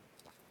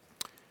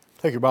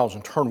Take your Bibles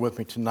and turn with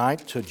me tonight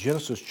to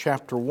Genesis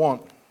chapter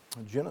 1.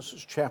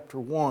 Genesis chapter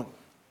 1.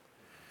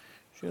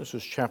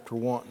 Genesis chapter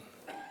 1.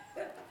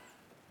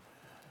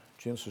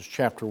 Genesis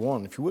chapter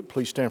 1. If you would,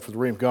 please stand for the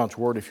reading of God's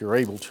Word if you're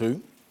able to. I'm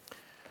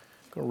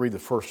going to read the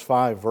first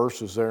 5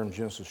 verses there in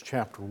Genesis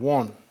chapter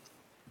 1.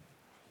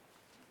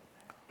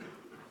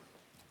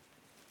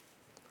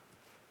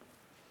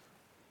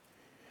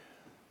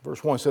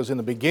 Verse 1 says, "In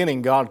the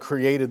beginning God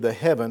created the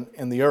heaven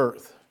and the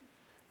earth.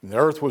 And the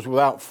earth was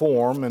without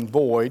form and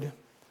void,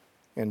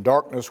 and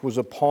darkness was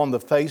upon the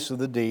face of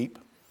the deep.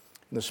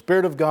 And the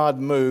Spirit of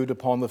God moved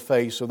upon the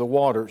face of the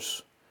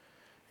waters.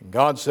 And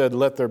God said,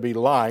 'Let there be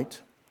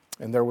light,'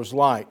 and there was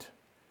light.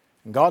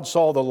 And God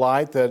saw the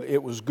light that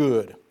it was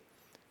good.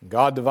 And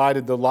God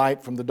divided the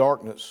light from the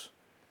darkness.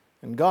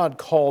 And God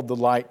called the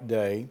light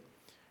day,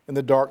 and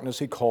the darkness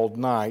He called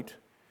night.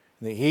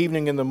 And the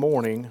evening and the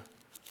morning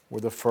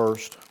were the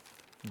first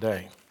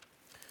day."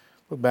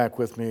 Look back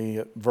with me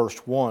at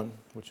verse 1,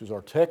 which is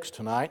our text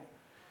tonight.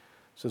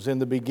 It says, "In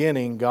the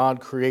beginning God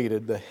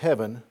created the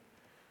heaven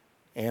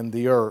and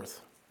the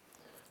earth."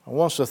 I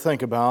want us to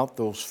think about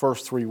those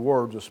first 3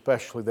 words,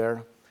 especially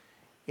there,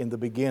 in the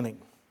beginning.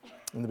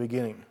 In the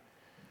beginning.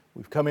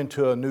 We've come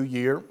into a new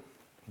year.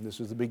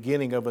 This is the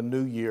beginning of a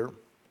new year.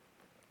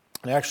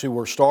 And actually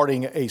we're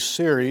starting a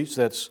series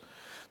that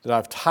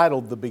I've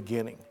titled The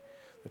Beginning.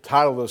 The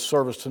title of the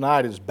service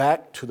tonight is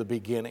Back to the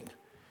Beginning.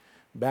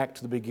 Back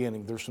to the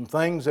beginning. There's some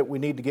things that we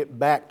need to get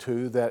back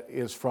to that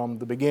is from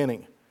the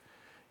beginning.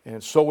 And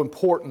it's so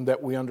important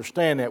that we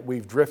understand that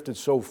we've drifted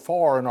so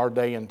far in our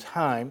day and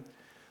time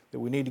that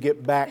we need to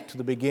get back to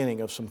the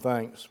beginning of some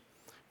things.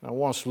 And I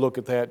want us to look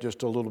at that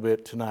just a little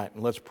bit tonight.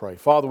 And let's pray.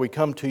 Father, we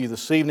come to you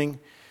this evening.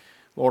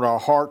 Lord, our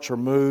hearts are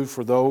moved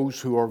for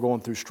those who are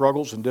going through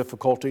struggles and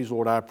difficulties.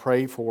 Lord, I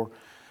pray for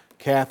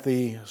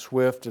Kathy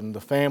Swift and the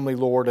family,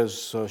 Lord,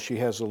 as she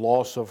has the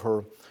loss of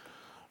her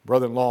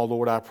brother-in-law.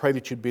 Lord, I pray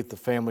that you'd be at the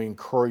family,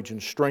 encourage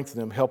and strengthen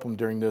them, help them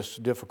during this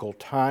difficult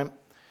time.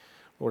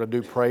 Lord, I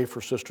do pray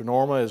for Sister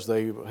Norma as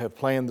they have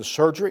planned the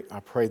surgery. I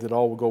pray that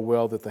all will go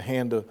well, that the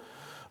hand of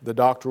the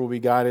doctor will be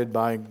guided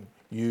by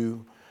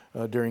you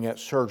during that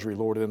surgery,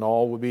 Lord, and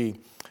all will be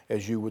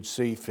as you would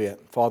see fit.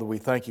 Father, we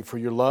thank you for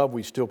your love.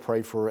 We still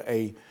pray for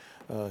a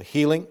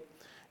healing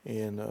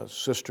in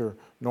Sister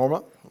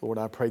Norma. Lord,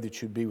 I pray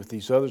that you'd be with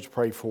these others.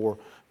 Pray for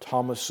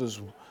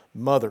Thomas's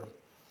mother.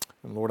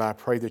 And Lord, I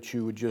pray that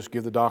you would just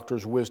give the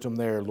doctors wisdom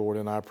there, Lord,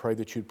 and I pray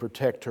that you'd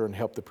protect her and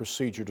help the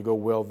procedure to go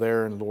well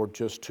there, and Lord,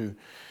 just to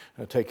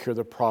take care of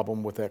the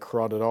problem with that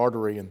carotid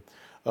artery and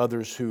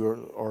others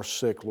who are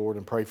sick, Lord,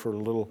 and pray for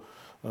little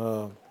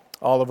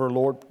Oliver,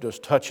 Lord,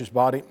 just touch his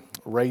body,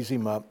 raise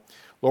him up.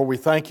 Lord, we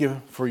thank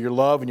you for your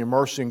love and your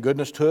mercy and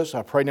goodness to us.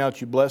 I pray now that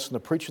you bless in the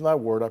preaching of thy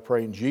word. I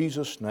pray in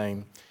Jesus'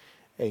 name,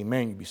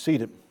 amen. You be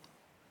seated.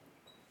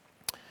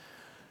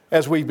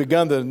 As we've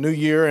begun the new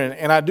year,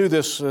 and I do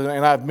this,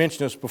 and I've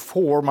mentioned this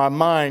before, my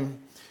mind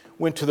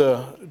went to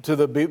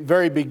the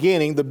very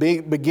beginning, the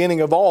beginning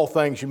of all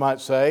things, you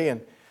might say,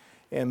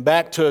 and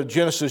back to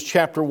Genesis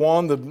chapter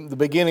 1, the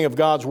beginning of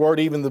God's Word,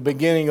 even the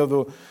beginning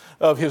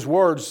of His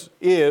words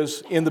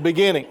is in the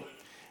beginning.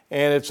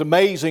 And it's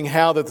amazing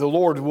how that the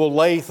Lord will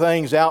lay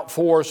things out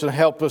for us and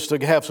help us to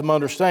have some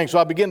understanding. So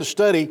I began to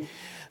study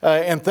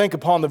and think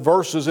upon the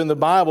verses in the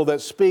Bible that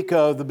speak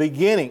of the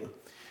beginning.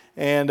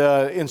 And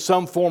in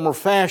some form or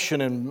fashion,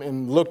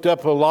 and looked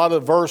up a lot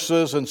of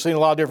verses and seen a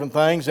lot of different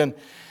things. And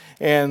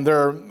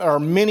there are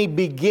many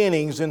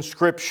beginnings in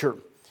Scripture.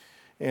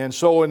 And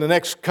so in the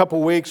next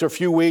couple weeks or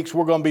few weeks,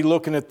 we're going to be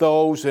looking at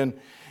those and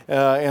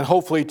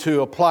hopefully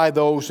to apply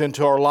those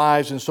into our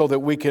lives, and so that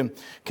we can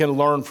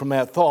learn from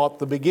that thought,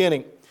 the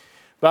beginning.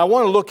 But I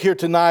want to look here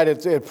tonight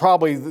at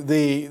probably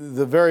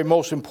the very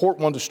most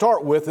important one to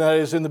start with, and that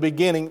is in the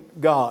beginning,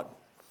 God.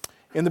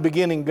 In the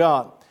beginning,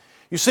 God.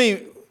 You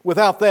see,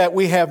 without that,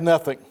 we have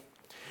nothing.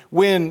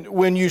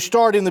 When you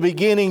start in the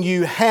beginning,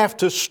 you have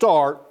to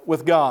start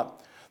with God.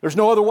 There's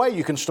no other way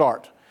you can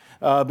start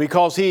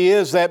because He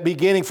is that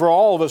beginning for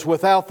all of us.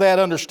 Without that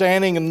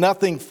understanding,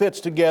 nothing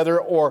fits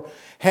together or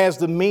has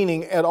the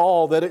meaning at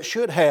all that it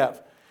should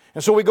have.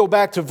 And so we go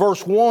back to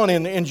verse 1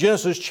 in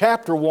Genesis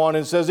chapter 1,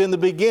 and it says, "In the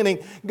beginning,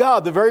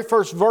 God." The very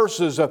first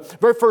verses,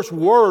 very first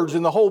words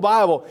in the whole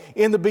Bible,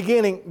 in the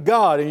beginning,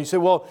 God. And you say,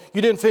 well,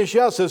 you didn't finish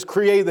out. It says,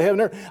 created the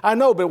heaven and earth. I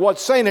know, but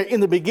what's saying there,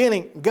 in the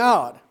beginning,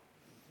 God.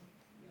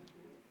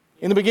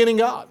 In the beginning,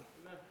 God.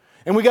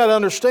 And we got to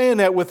understand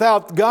that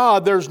without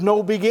God, there's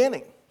no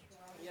beginning.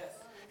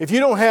 If you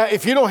don't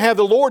have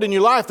the Lord in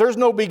your life, there's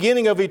no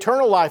beginning of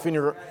eternal life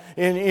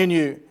in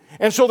you.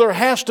 And so there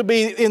has to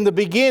be in the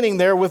beginning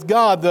there with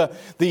God.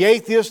 The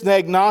atheist and the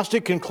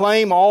agnostic can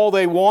claim all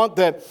they want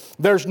that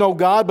there's no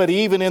God, but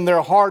even in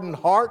their hardened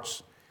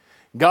hearts,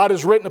 God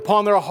has written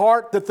upon their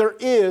heart that there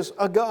is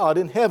a God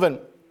in heaven.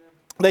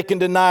 They can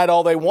deny it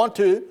all they want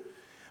to,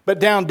 but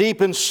down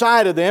deep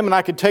inside of them, and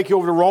I could take you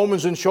over to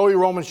Romans and show you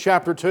Romans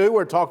chapter 2,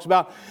 where it talks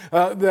about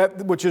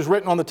that which is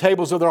written on the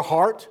tables of their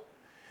heart.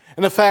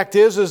 And the fact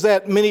is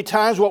that many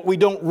times what we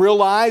don't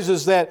realize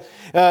is that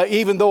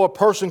even though a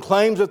person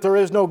claims that there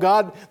is no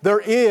God, there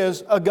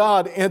is a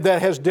God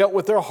that has dealt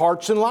with their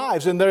hearts and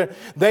lives. And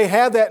they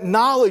have that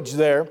knowledge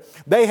there.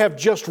 They have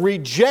just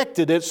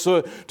rejected it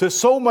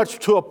so much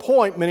to a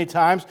point many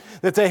times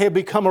that they have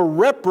become a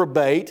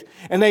reprobate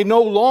and they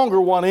no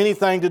longer want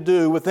anything to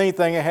do with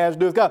anything that has to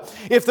do with God.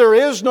 If there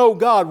is no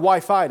God, why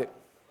fight it?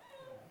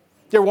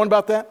 You ever wonder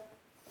about that?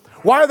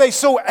 Why are they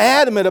so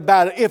adamant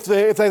about it if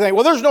they think,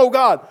 well, there's no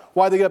God?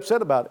 Why are they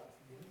upset about it?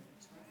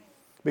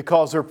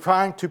 Because they're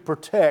trying to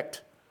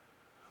protect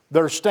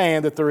their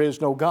stand that there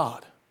is no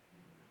God.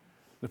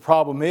 The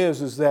problem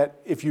is that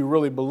if you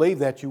really believe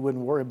that, you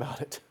wouldn't worry about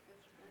it.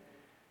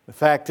 The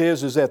fact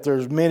is that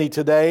there's many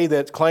today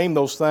that claim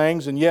those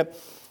things, and yet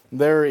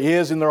there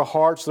is in their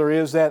hearts, there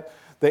is that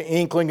the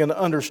inkling and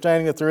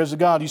understanding that there is a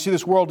God. You see,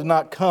 this world did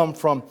not come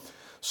from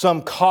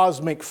some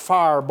cosmic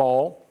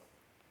fireball.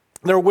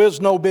 There was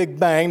no Big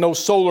Bang, no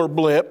solar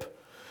blip.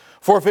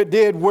 For if it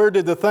did, where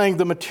did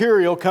the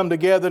material come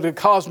together, the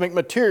cosmic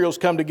materials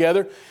come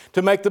together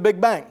to make the Big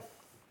Bang?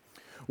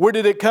 Where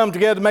did it come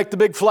together to make the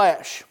big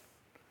flash?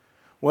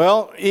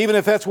 Well, even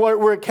if that's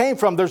where it came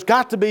from, there's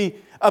got to be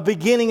a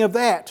beginning of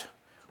that.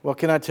 Well,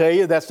 can I tell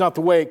you, that's not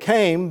the way it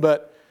came,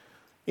 but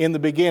in the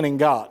beginning,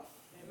 God.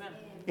 Amen.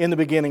 In the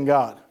beginning,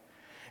 God.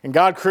 And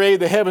God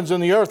created the heavens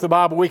and the earth. The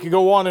Bible, we could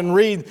go on and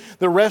read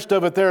the rest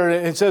of it there.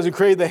 It says He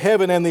created the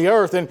heaven and the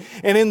earth. And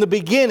in the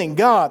beginning,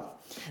 God.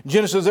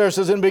 Genesis there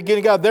says, in the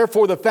beginning, God.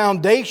 Therefore, the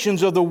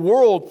foundations of the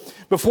world,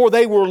 before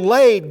they were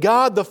laid,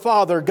 God the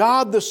Father,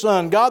 God the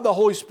Son, God the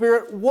Holy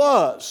Spirit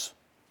was.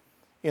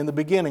 In the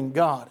beginning,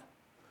 God.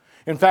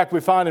 In fact, we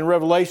find in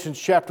Revelation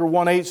chapter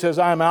 1:8 says,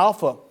 I am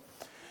Alpha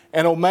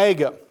and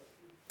Omega,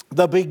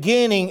 the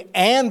beginning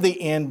and the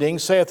ending,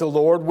 saith the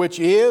Lord, which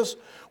is,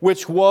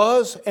 which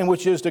was, and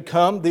which is to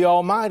come, the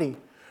Almighty.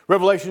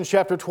 Revelation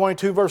chapter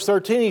 22, verse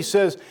 13, He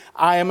says,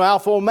 I am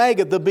Alpha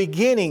Omega, the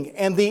beginning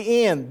and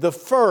the end, the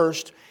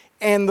first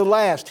and the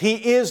last.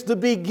 He is the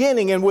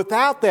beginning, and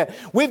without that,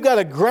 we've got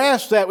to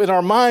grasp that in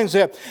our minds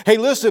that, hey,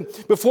 listen,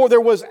 before there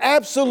was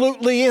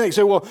absolutely anything. You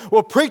say,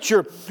 well,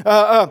 preacher,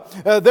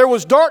 there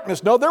was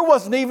darkness. No, there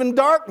wasn't even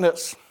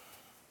darkness.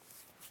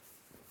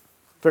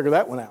 Figure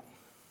that one out.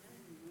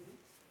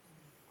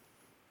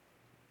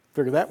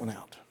 Figure that one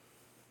out.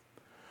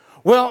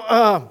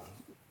 Well,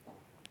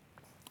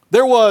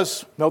 there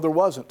was, no, there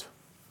wasn't.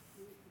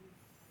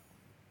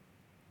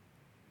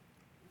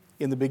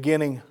 In the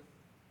beginning,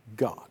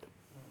 God.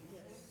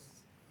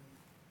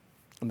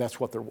 And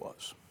that's what there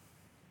was.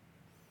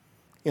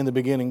 In the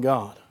beginning,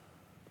 God.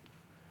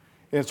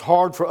 And it's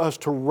hard for us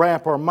to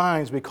wrap our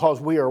minds because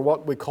we are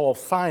what we call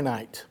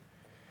finite.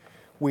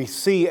 We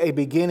see a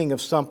beginning of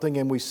something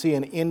and we see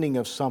an ending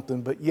of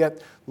something, but yet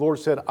the Lord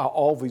said, I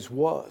always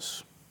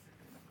was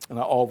and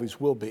I always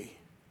will be.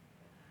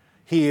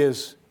 He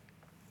is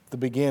the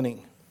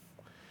beginning.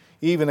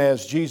 Even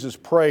as Jesus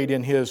prayed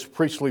in His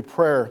priestly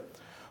prayer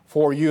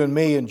for you and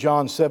me in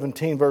John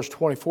 17, verse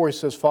 24, He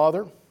says,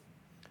 Father,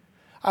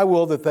 I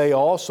will that they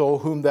also,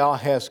 whom Thou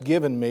hast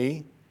given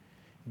me,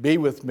 be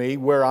with me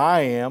where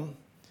I am,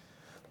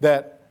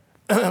 that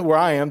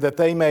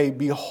they may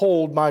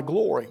behold my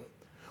glory,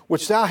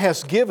 which Thou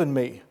hast given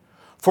me.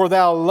 For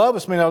Thou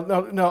lovest me.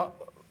 Now,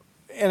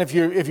 and if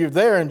you're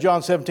there in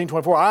John 17,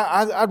 24,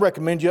 I'd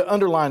recommend you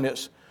underline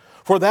this.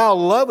 For Thou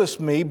lovest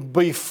me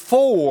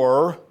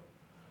before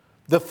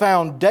the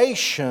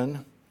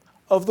foundation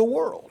of the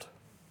world.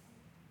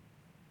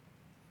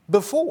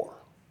 Before.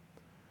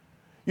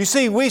 You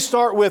see, we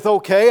start with,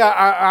 okay,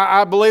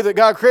 I believe that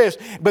God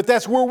created us, but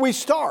that's where we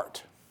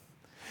start.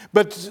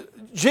 But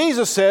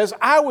Jesus says,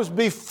 I was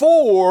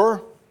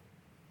before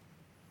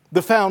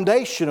the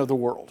foundation of the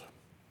world.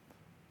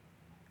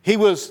 He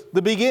was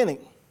the beginning.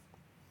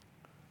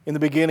 In the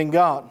beginning,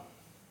 God.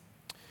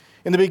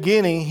 In the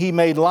beginning, He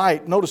made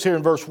light. Notice here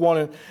in verse 1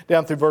 and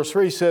down through verse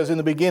 3, He says, in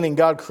the beginning,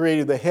 God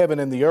created the heaven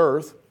and the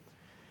earth.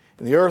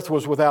 And the earth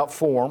was without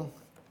form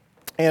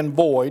and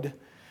void,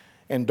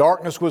 and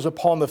darkness was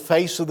upon the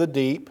face of the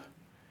deep.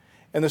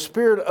 And the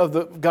Spirit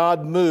of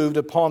God moved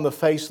upon the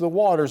face of the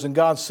waters. And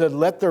God said,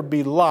 let there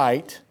be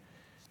light,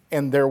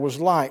 and there was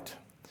light.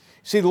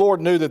 See, the Lord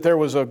knew that there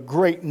was a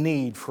great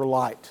need for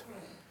light.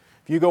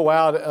 If you go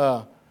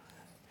out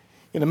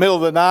in the middle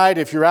of the night,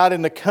 if you're out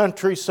in the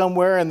country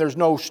somewhere and there's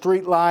no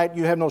street light,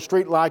 you have no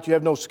street light, you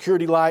have no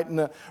security light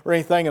or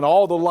anything, and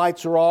all the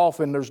lights are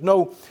off, and there's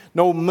no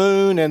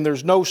moon, and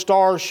there's no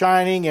stars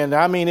shining, and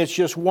I mean, it's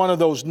just one of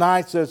those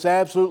nights that's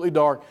absolutely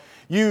dark.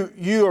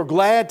 You are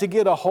glad to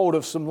get a hold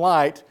of some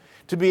light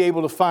to be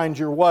able to find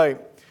your way.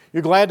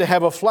 You're glad to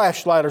have a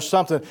flashlight or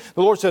something.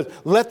 The Lord says,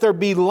 let there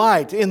be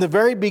light. In the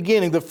very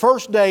beginning, the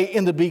first day,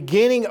 in the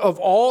beginning of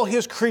all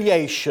His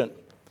creation,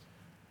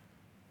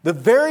 the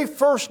very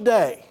first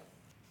day,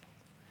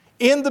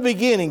 in the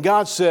beginning,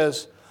 God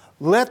says,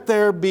 let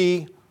there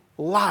be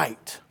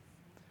light.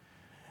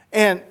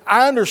 And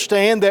I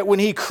understand that when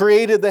He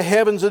created the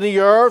heavens and the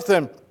earth,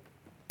 and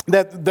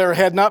that there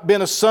had not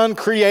been a sun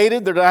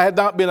created, there had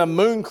not been a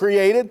moon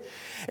created.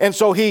 And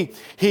so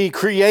He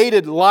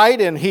created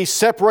light, and He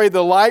separated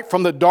the light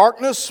from the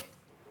darkness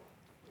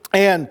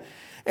and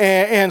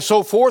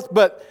so forth.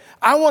 But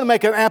I want to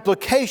make an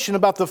application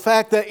about the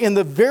fact that in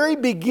the very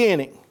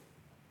beginning,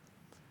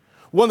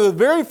 one of the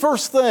very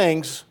first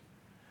things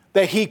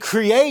that He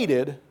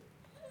created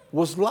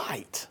was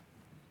light.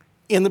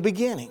 In the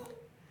beginning.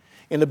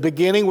 In the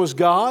beginning was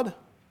God.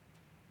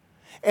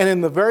 And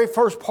in the very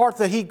first part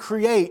that He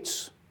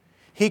creates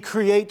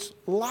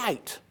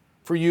light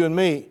for you and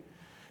me.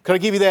 Could I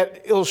give you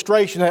that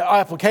illustration, that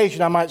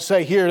application, I might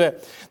say here,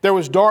 that there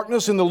was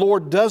darkness and the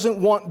Lord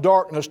doesn't want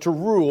darkness to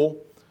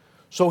rule,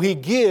 so He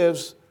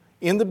gives,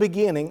 in the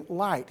beginning,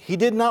 light. He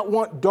did not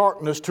want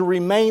darkness to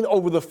remain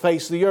over the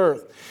face of the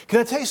earth. Can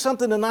I tell you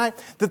something tonight?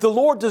 That the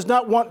Lord does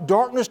not want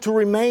darkness to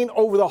remain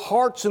over the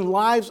hearts and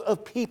lives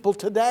of people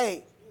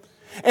today.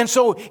 And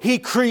so He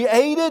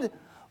created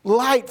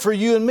light for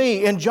you and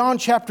me. In John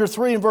chapter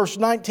 3 and verse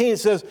 19 it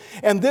says,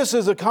 "And this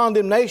is a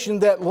condemnation,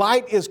 that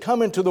light is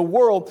come into the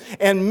world,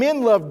 and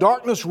men love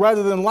darkness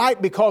rather than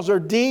light, because their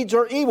deeds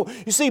are evil."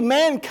 You see,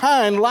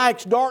 mankind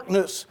likes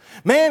darkness.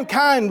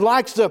 Mankind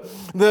likes the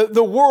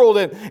world,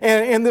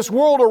 and this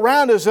world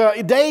around us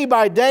day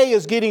by day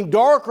is getting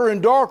darker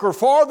and darker,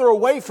 farther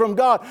away from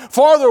God,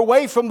 farther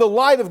away from the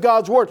light of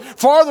God's Word,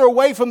 farther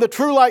away from the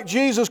true light,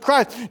 Jesus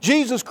Christ.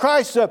 Jesus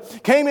Christ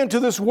came into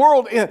this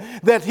world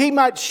that He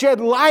might shed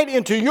light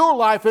into your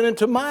life and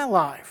into my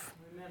life.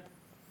 Amen.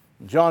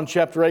 John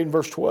chapter 8 and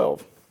verse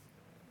 12.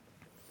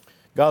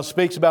 God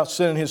speaks about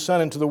sending His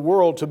Son into the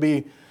world to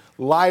be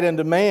light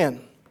unto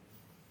man.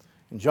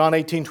 In John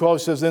 18:12 it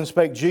says, "Then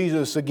spake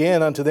Jesus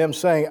again unto them,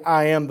 saying,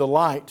 I am the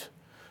light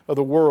of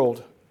the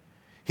world.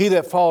 He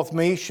that followeth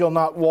me shall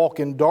not walk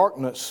in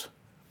darkness,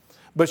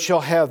 but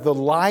shall have the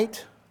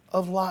light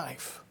of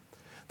life."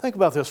 Think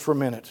about this for a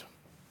minute.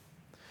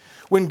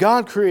 When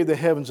God created the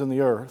heavens and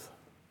the earth,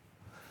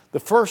 the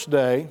first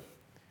day,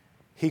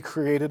 He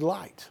created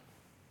light.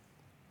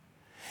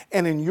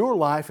 And in your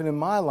life and in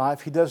my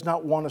life, He does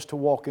not want us to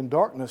walk in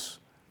darkness.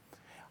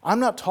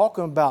 I'm not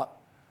talking about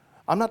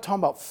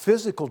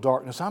physical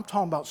darkness. I'm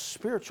talking about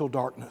spiritual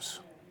darkness.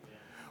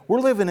 We're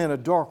living in a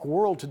dark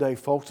world today,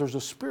 folks. There's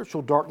a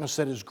spiritual darkness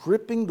that is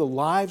gripping the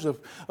lives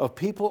of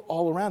people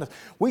all around us.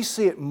 We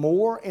see it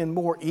more and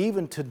more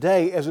even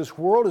today as this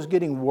world is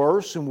getting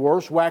worse and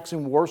worse,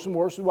 waxing worse and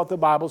worse, is what the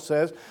Bible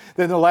says.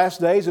 That in the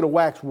last days it'll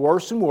wax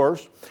worse and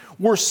worse.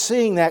 We're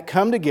seeing that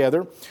come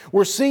together.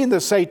 We're seeing the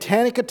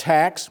satanic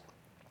attacks.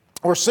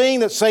 We're seeing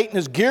that Satan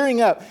is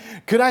gearing up.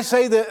 Could I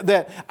say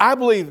that I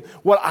believe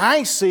what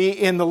I see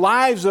in the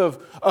lives of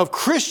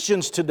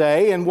Christians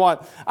today, and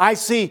what I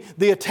see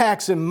the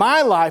attacks in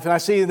my life, and I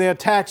see the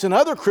attacks in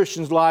other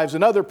Christians' lives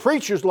and other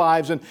preachers'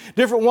 lives and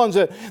different ones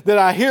that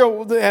I hear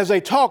as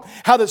they talk,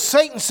 how that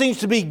Satan seems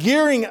to be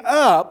gearing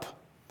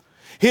up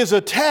his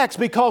attacks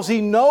because he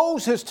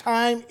knows his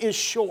time is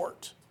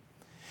short.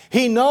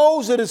 He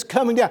knows that it's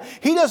coming down.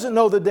 He doesn't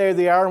know the day or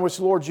the hour in which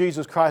the Lord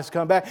Jesus Christ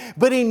comes back,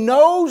 but He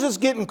knows it's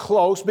getting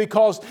close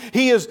because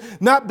He is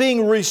not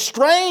being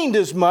restrained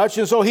as much,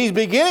 and so He's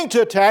beginning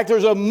to attack.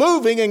 There's a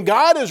moving, and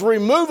God is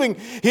removing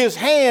His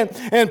hand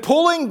and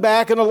pulling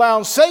back and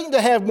allowing Satan to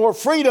have more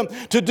freedom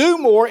to do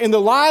more in the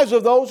lives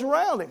of those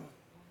around him.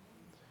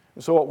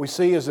 And so what we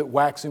see is it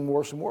waxing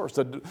worse and worse.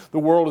 The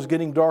world is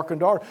getting darker and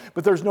darker,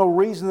 but there's no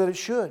reason that it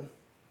should.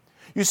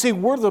 You see,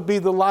 we're to be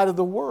the light of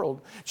the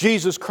world.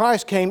 Jesus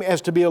Christ came as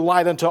to be a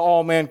light unto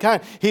all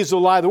mankind. He's the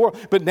light of the world.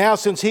 But now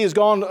since He has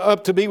gone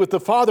up to be with the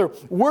Father,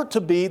 we're to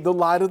be the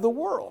light of the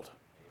world.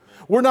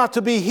 We're not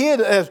to be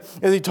hid, as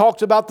He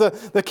talks about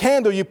the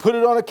candle. You put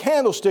it on a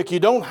candlestick. You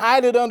don't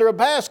hide it under a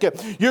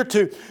basket. You're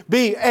to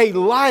be a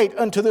light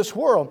unto this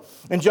world.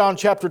 In John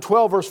chapter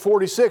 12, verse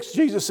 46,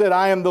 Jesus said,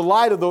 I am the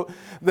light of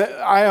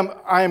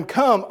I am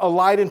come a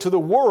light into the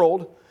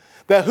world,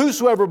 that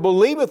whosoever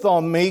believeth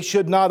on me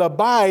should not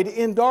abide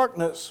in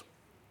darkness.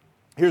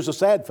 Here's a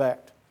sad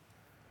fact.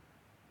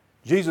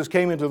 Jesus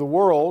came into the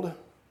world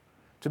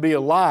to be a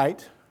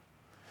light,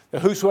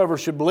 that whosoever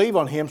should believe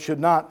on Him should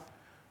not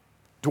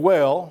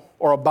dwell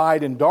or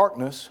abide in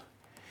darkness.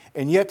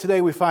 And yet today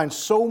we find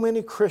so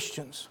many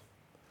Christians,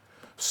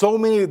 so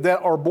many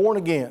that are born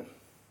again,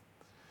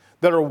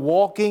 that are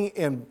walking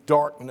in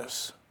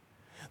darkness.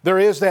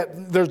 There's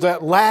that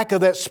lack of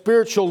that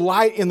spiritual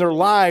light in their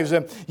lives.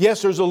 And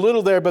yes, there's a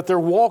little there, but they're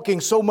walking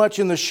so much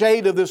in the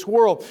shade of this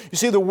world. You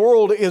see, the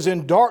world is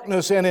in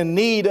darkness and in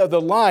need of the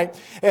light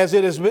as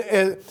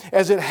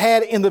it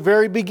had in the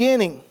very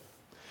beginning.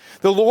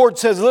 The Lord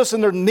says, listen,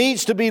 there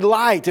needs to be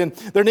light, and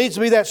there needs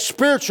to be that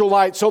spiritual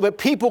light so that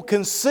people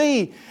can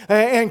see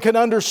and can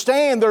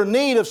understand their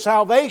need of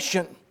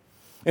salvation.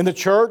 In the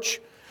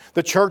church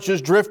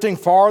is drifting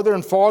farther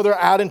and farther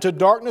out into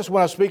darkness.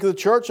 When I speak of the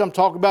church, I'm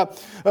talking about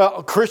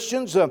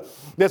Christians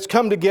that's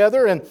come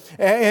together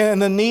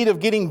and the need of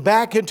getting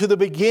back into the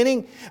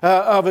beginning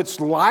of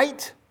its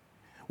light.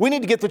 We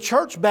need to get the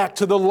church back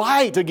to the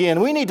light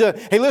again. We need to,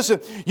 hey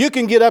listen, you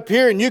can get up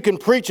here and you can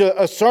preach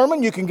a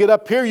sermon. You can get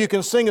up here, you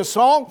can sing a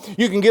song.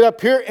 You can get up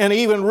here and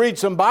even read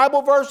some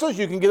Bible verses.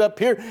 You can get up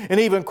here and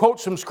even quote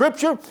some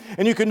scripture.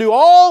 And you can do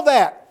all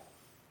that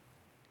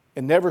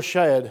and never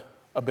shed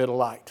a bit of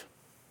light.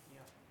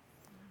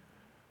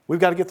 We've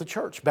got to get the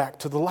church back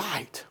to the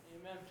light.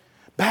 Amen.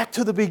 Back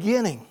to the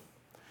beginning.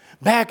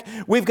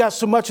 We've got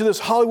so much of this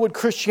Hollywood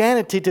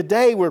Christianity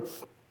today where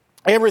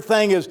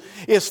everything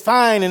is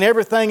fine and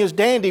everything is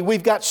dandy.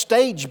 We've got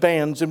stage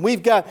bands and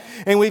we've got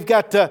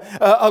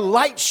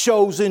light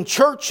shows in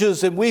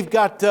churches, and we've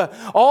got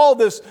all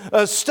this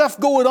stuff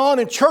going on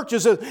in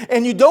churches,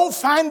 and you don't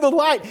find the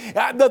light.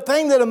 The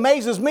thing that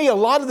amazes me, a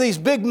lot of these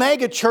big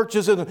mega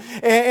churches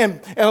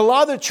and a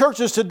lot of the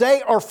churches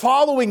today are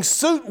following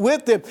suit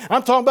with them.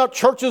 I'm talking about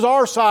churches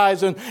our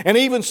size and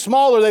even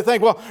smaller. They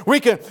think, well, we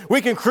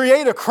can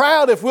create a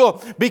crowd if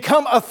we'll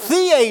become a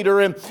theater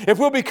and if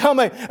we'll become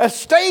a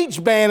stage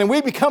band and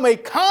we become a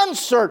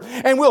concert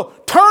and we'll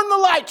turn the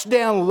lights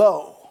down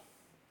low.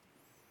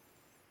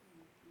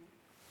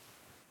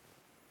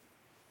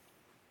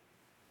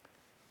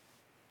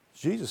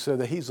 Jesus said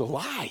that He's the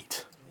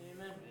light.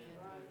 Amen.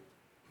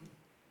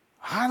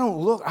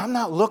 I'm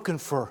not looking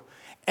for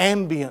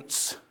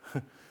ambience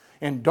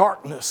and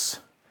darkness.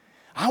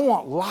 I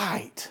want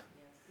light.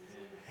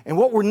 And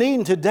what we're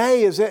needing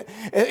today is that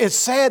it's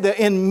sad that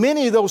in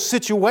many of those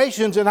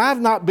situations, and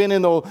I've not been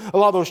in a lot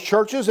of those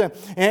churches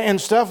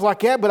and stuff like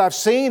that, but I've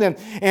seen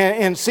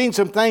and seen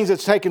some things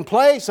that's taken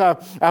place.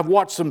 I've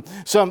watched some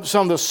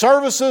of the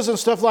services and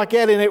stuff like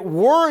that, and it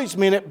worries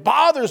me and it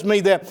bothers me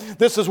that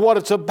this is what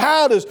it's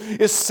about,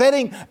 is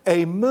setting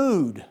a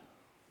mood.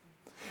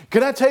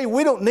 Can I tell you,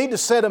 we don't need to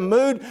set a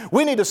mood.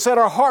 We need to set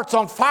our hearts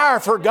on fire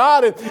for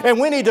God, and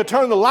we need to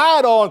turn the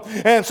light on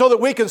and so that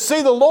we can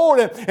see the Lord,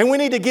 and we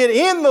need to get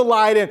in the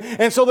light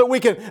and so that we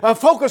can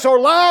focus our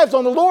lives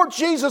on the Lord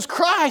Jesus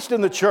Christ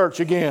in the church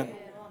again.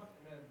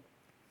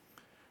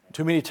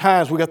 Too many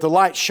times we got the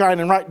light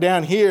shining right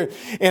down here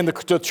and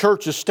the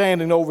church is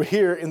standing over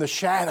here in the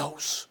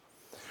shadows.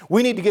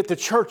 We need to get the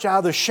church out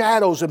of the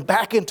shadows and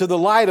back into the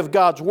light of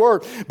God's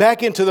Word,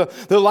 back into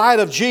the light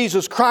of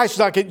Jesus Christ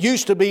like it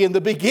used to be in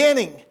the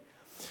beginning.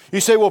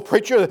 You say, well,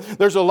 preacher,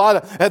 there's a lot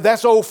of,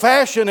 that's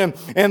old-fashioned and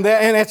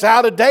it's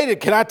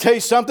out-of-dated. Can I tell you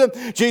something?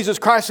 Jesus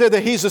Christ said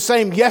that He's the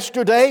same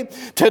yesterday,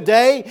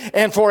 today,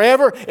 and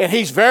forever, and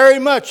He's very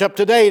much up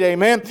to date,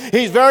 amen?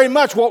 He's very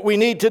much what we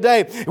need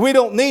today. We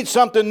don't need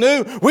something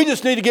new. We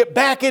just need to get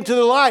back into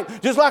the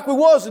light, just like we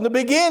was in the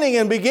beginning,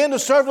 and begin to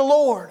serve the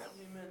Lord.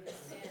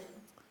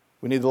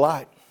 We need the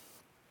light.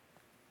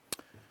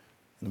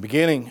 In the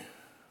beginning,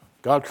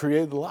 God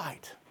created the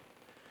light.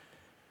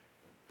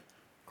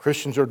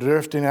 Christians are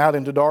drifting out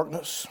into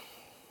darkness.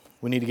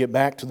 We need to get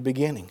back to the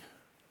beginning.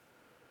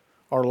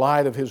 Our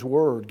light of His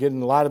Word, getting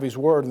the light of His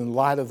Word and the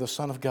light of the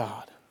Son of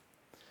God.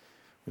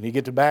 We need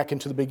to get back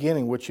into the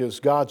beginning, which is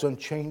God's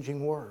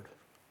unchanging Word.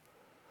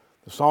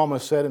 The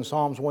psalmist said in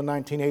Psalms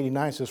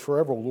 119:89, says,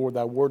 "Forever, O Lord,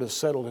 Thy Word is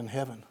settled in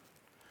heaven."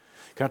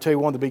 Can I tell you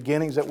one of the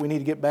beginnings that we need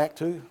to get back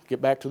to?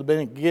 Get back to the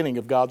beginning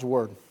of God's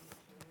Word.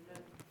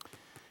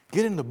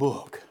 Get in the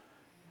book.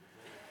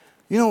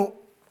 You know,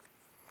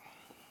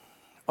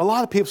 a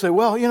lot of people say,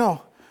 well, you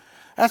know,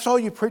 that's all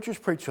you preachers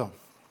preach on.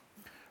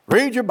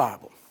 Read your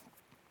Bible.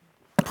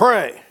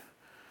 Pray.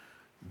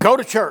 Go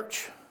to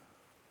church.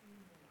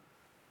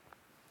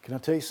 Can I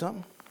tell you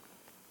something?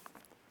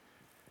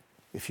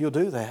 If you'll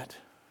do that,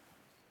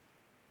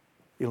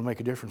 it'll make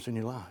a difference in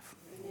your life.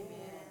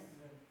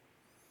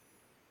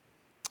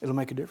 It'll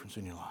make a difference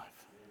in your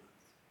life.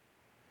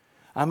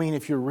 I mean,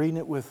 if you're reading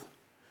it with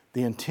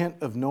the intent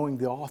of knowing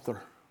the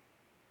author,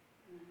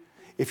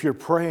 if you're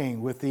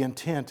praying with the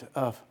intent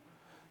of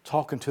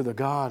talking to the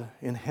God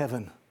in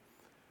heaven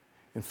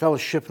and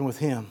fellowshipping with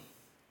Him,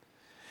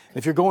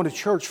 if you're going to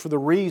church for the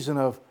reason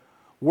of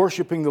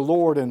worshiping the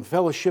Lord and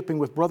fellowshipping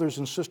with brothers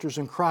and sisters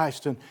in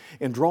Christ and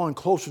drawing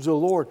closer to the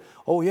Lord,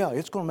 oh yeah,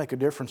 it's going to make a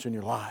difference in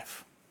your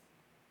life.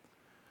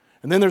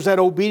 And then there's that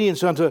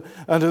obedience unto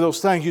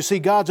those things. You see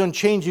God's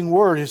unchanging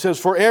Word. He says,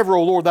 "Forever,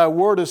 O Lord, Thy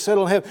Word is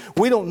settled in heaven."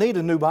 We don't need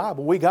a new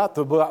Bible. We got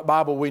the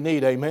Bible we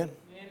need. Amen.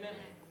 Amen.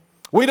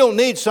 We don't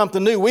need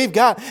something new. We've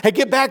got, hey,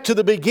 get back to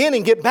the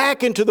beginning. Get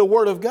back into the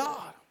Word of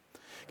God.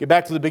 Get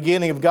back to the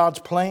beginning of God's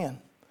plan.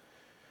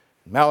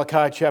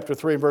 Malachi chapter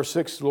 3 and verse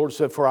 6, the Lord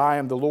said, "For I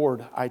am the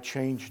Lord, I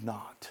change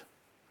not."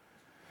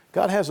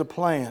 God has a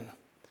plan,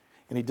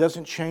 and He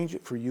doesn't change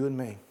it for you and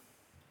me.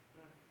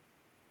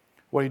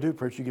 What do?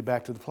 Preacher? You get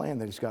back to the plan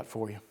that He's got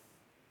for you.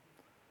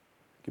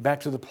 Get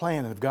back to the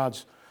plan of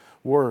God's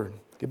Word.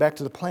 Get back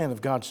to the plan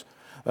of God's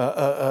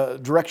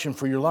direction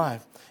for your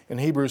life. In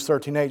Hebrews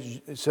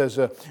 13:8, it says,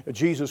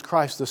 Jesus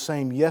Christ the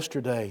same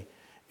yesterday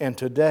and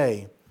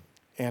today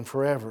and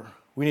forever.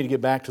 We need to get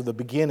back to the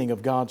beginning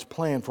of God's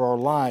plan for our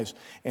lives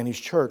and His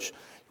church.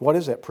 What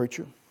is that,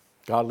 preacher?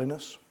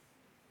 Godliness.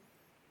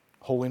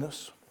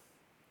 Holiness.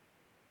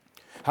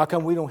 How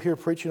come we don't hear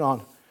preaching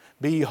on,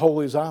 "Be ye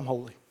holy as I'm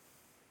holy"?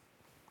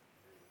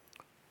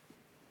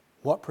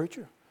 What,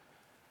 preacher?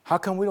 How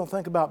come we don't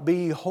think about be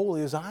ye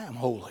holy as I am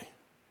holy?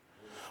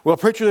 Well,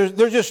 preacher,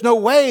 there's just no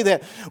way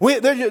that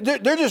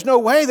there's just no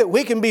way that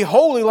we can be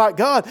holy like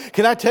God.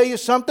 Can I tell you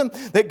something?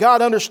 That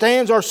God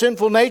understands our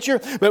sinful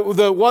nature. But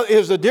what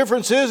is the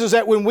difference is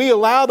that when we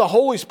allow the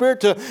Holy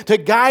Spirit to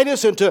guide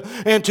us and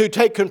to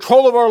take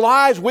control of our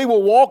lives, we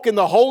will walk in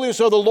the holiness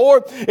of the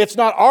Lord. It's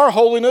not our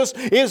holiness;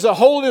 it is the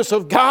holiness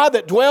of God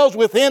that dwells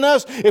within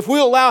us. If we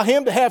allow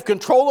Him to have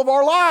control of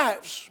our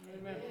lives,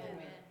 Amen.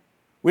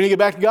 We need to get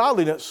back to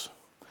godliness.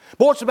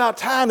 Boy, it's about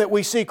time that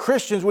we see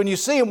Christians, when you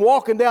see them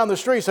walking down the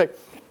street, say,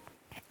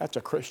 that's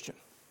a Christian.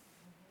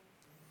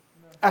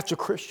 That's a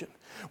Christian.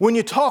 When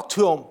you talk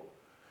to them,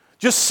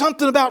 just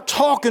something about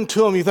talking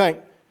to them, you think,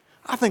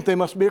 I think they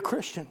must be a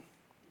Christian.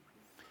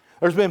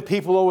 There's been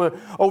people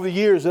over the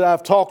years that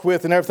I've talked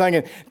with and everything,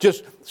 and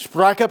just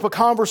strike up a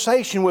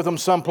conversation with them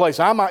someplace.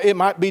 It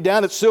might be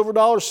down at Silver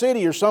Dollar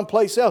City or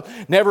someplace else.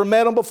 Never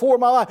met them before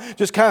in my life.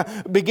 Just kind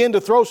of begin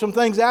to throw some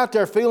things out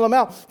there, feeling them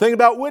out, thinking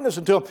about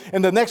witnessing to them.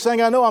 And the next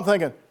thing I know, I'm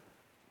thinking,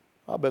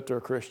 I bet they're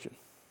a Christian.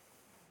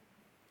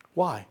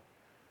 Why?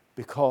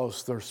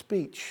 Because their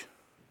speech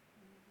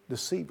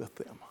deceiveth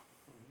them.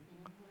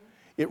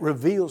 It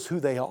reveals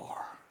who they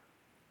are.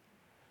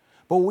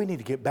 But we need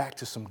to get back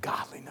to some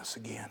godliness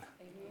again.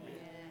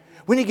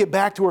 We need to get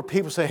back to where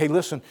people say, hey,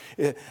 listen,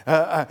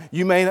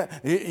 you may not,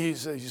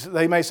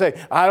 they may say,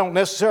 I don't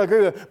necessarily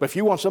agree with it, but if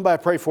you want somebody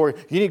to pray for you,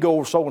 you need to go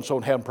over so-and-so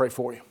and have them pray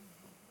for you.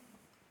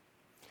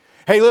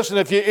 Hey, listen,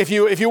 if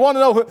you want to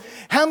know,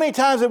 how many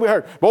times have we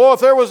heard, boy,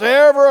 if there was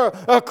ever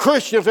a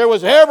Christian, if there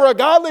was ever a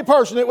godly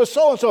person, it was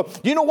so-and-so.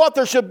 You know what?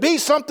 There should be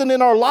something in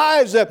our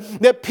lives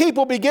that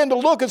people begin to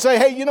look and say,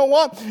 hey, you know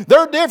what?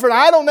 They're different.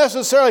 I don't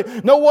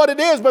necessarily know what it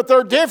is, but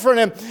they're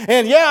different.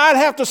 And yeah, I'd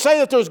have to say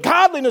that there's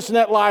godliness in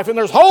that life and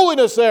there's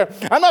holiness there.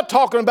 I'm not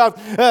talking about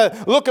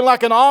looking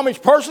like an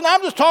Amish person.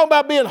 I'm just talking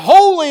about being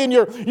holy in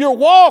your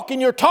walk and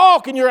your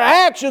talk and your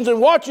actions and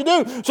what you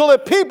do so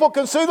that people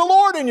can see the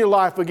Lord in your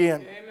life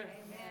again. Amen.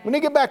 We need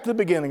to get back to the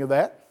beginning of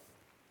that.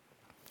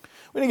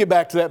 We need to get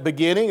back to that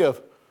beginning of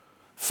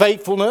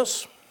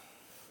faithfulness,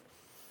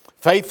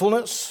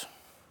 faithfulness,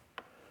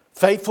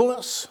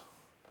 faithfulness,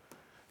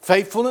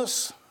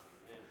 faithfulness,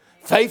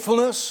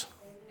 faithfulness,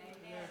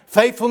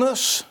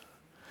 faithfulness,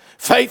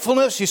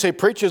 faithfulness. You say,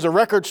 preach, is a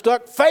record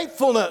stuck?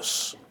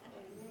 Faithfulness.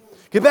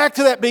 Get back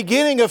to that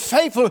beginning of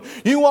faithfulness.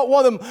 You know what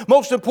one of the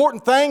most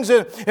important things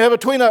in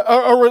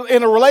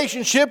a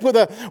relationship with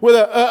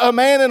a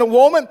man and a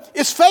woman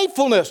is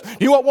faithfulness.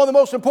 You know what one of the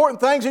most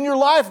important things in your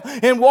life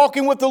in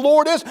walking with the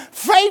Lord is?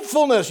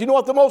 Faithfulness. You know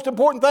what the most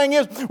important thing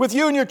is with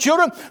you and your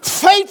children?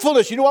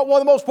 Faithfulness. You know what one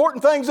of the most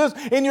important things is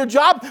in your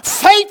job?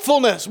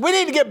 Faithfulness. We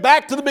need to get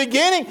back to the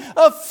beginning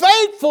of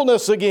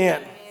faithfulness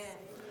again.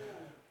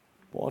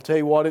 Well, I'll tell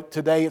you what,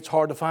 today it's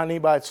hard to find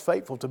anybody that's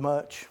faithful to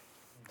much.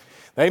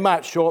 They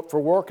might show up for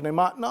work and they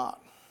might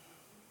not.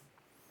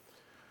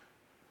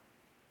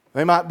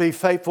 They might be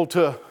faithful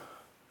to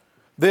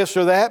this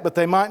or that, but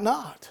they might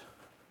not.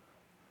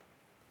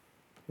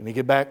 And you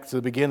get back to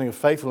the beginning of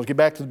faithfulness, get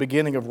back to the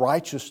beginning of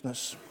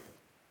righteousness.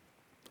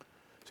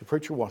 See,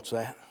 preacher, what's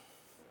that?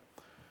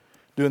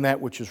 Doing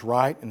that which is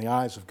right in the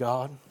eyes of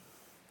God.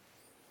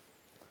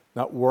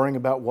 Not worrying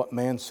about what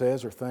man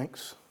says or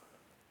thinks.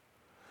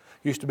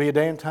 Used to be a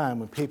day and time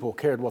when people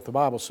cared what the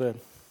Bible said.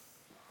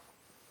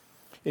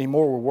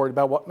 Anymore, we're worried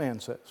about what man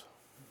says.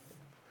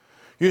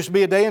 Used to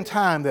be a day and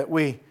time that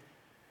we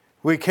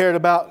cared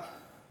about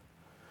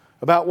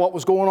what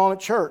was going on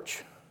at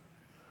church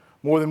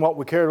more than what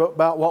we cared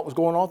about what was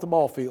going on at the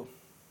ball field.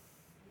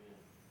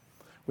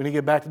 We need to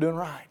get back to doing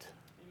right.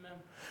 Amen.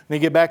 We need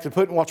to get back to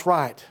putting what's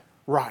right.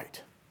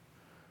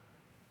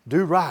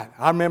 Do right.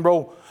 I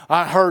remember,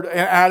 I heard,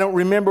 and I don't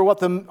remember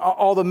what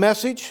all the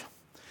message,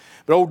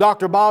 but old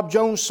Dr. Bob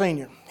Jones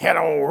Sr. had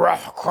an old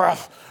rough,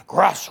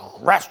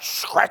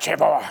 scratchy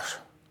voice.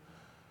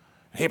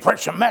 He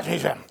preached a message. He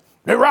said,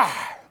 do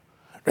right,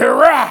 do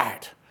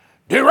right,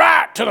 do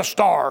right till the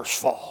stars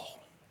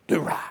fall. Do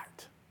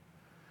right.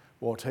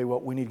 Well, I'll tell you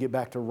what, we need to get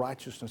back to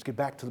righteousness, get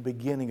back to the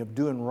beginning of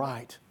doing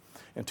right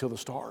until the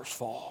stars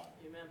fall.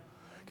 Amen.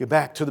 Get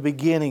back to the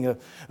beginning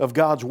of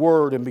God's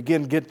Word and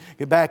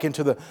get back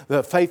into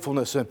the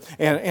faithfulness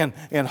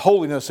and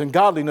holiness and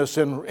godliness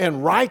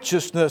and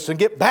righteousness and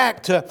get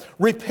back to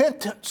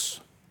repentance.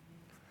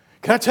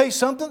 Can I tell you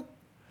something?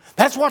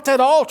 That's what that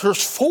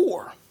altar's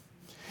for,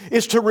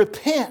 is to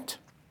repent.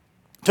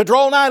 To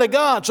draw nigh to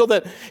God so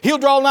that He'll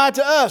draw nigh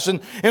to us.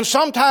 And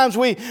sometimes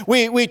we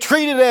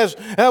treat it as,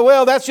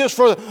 well, that's just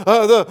for the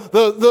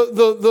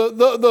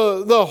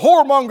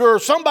whoremonger or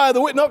somebody.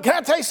 No, can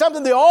I tell you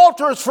something? The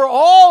altar is for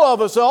all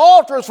of us. The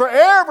altar is for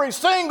every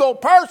single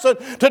person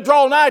to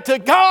draw nigh to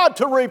God,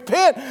 to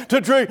repent, to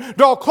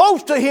draw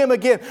close to Him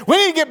again. We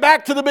need to get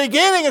back to the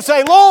beginning and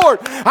say, Lord,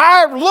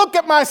 I look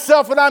at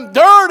myself and I'm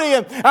dirty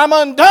and I'm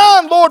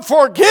undone. Lord,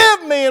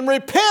 forgive me and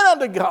repent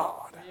unto God.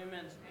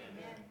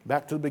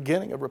 Back to the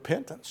beginning of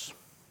repentance.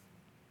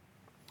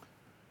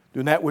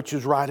 Doing that which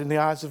is right in the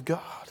eyes of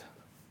God.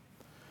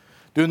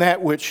 Doing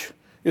that which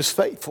is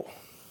faithful.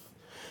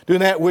 Doing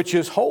that which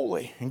is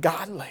holy and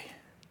godly.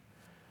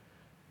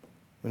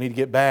 We need to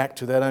get back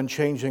to that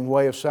unchanging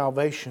way of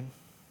salvation.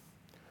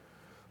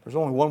 There's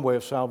only one way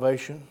of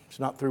salvation. It's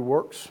not through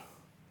works.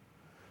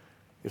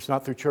 It's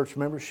not through church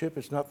membership.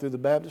 It's not through the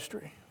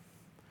baptistry.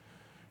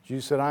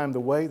 Jesus said, I am the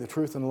way, the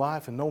truth, and the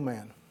life, and no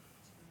man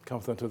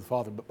cometh unto the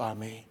Father but by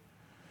me.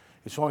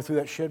 It's only through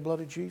that shed blood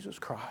of Jesus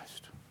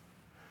Christ.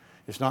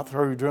 It's not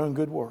through doing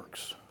good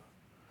works.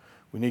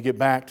 We need to get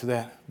back to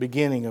that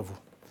beginning of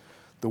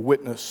the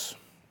witness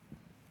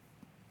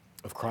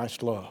of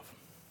Christ's love.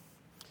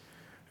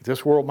 If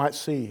this world might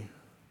see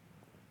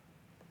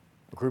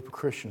a group of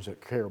Christians that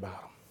care about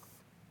them,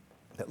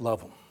 that love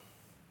them,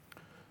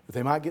 that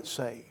they might get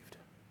saved,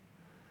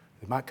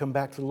 they might come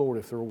back to the Lord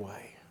if they're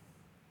away.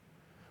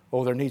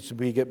 Oh, there needs to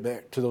be get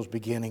back to those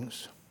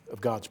beginnings of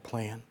God's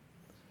plan.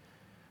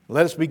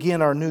 Let us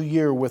begin our new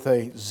year with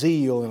a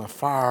zeal and a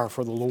fire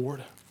for the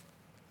Lord.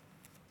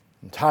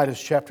 In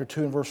Titus chapter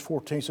 2 and verse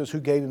 14 says, who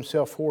gave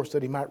himself for us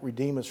that he might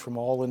redeem us from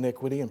all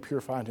iniquity and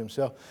purify unto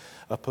himself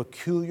a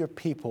peculiar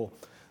people,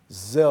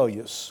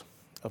 zealous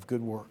of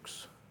good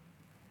works.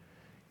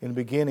 In the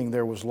beginning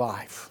there was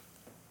life.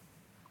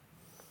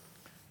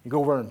 You go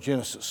over in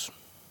Genesis.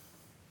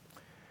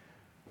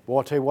 Well,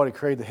 I'll tell you what, He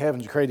created the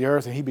heavens, He created the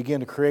earth, and He began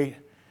to create.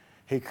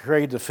 He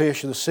created the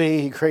fish of the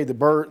sea. He created the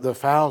bird, the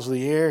fowls of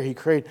the air. He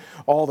created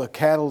all the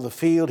cattle of the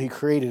field. He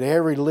created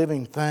every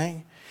living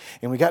thing.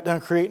 And we got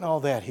done creating all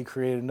that. He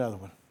created another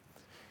one.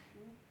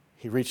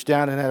 He reached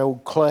down in that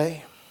old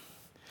clay.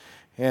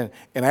 And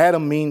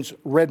Adam means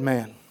red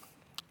man.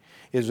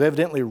 It was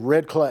evidently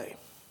red clay.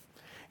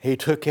 He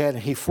took that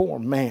and He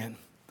formed man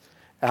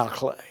out of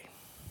clay.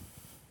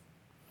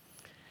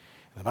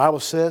 The Bible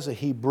says that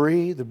He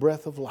breathed the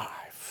breath of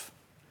life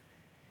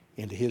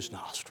into his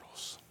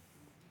nostrils.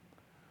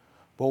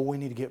 Boy, we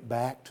need to get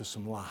back to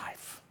some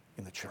life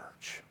in the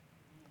church.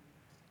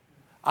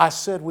 I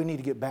said we need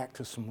to get back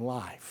to some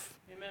life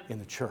in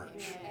the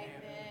church.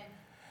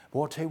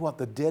 Boy, I'll tell you what,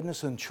 the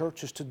deadness in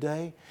churches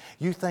today,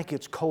 you think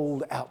it's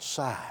cold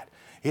outside.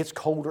 It's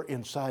colder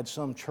inside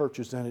some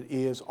churches than it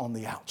is on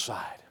the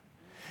outside.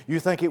 You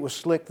think it was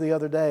slick the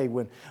other day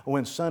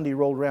when Sunday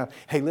rolled around.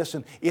 Hey,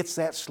 listen, it's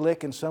that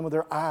slick in some of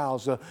their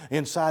aisles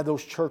inside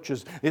those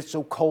churches. It's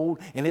so cold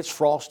and it's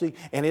frosty.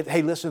 And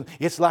hey, listen,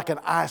 it's like an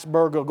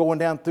iceberg going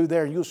down through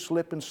there and you'll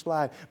slip and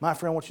slide. My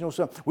friend, I want you to know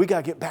something. We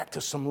got to get back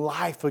to some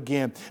life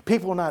again.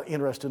 People are not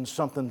interested in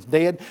something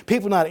dead.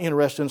 People are not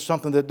interested in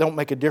something that don't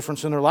make a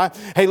difference in their life.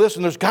 Hey,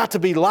 listen, there's got to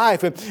be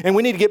life. And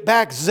we need to get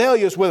back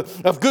zealous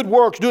of good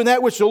works, doing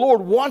that which the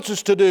Lord wants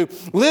us to do,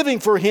 living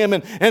for Him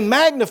and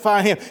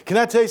magnify Him. Can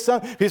I tell you something?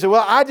 He said,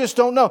 well, I just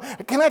don't know.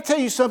 Can I tell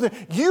you something?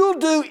 You'll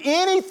do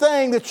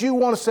anything that you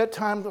want to set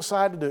time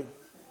aside to do.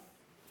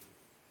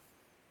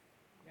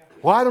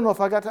 Well, I don't know if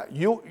I got time.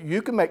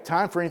 You can make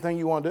time for anything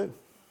you want to do.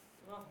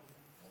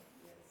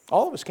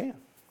 All of us can.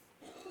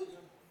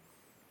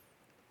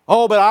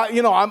 Oh, but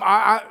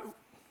I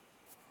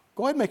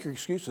go ahead and make your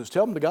excuses.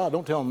 Tell them to God.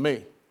 Don't tell them to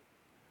me.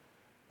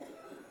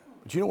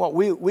 But you know what?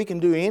 We can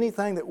do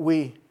anything that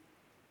we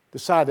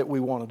decide that we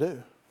want to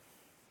do.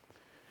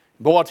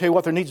 Boy, I'll tell you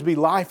what, there needs to be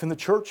life in the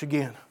church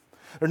again.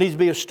 There needs to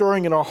be a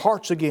stirring in our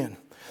hearts again.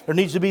 There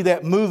needs to be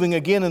that moving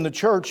again in the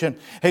church. And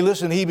hey,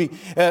 listen,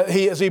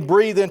 as He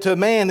breathed into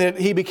man, that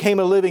he became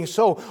a living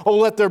soul. Oh,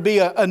 let there be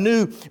a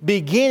new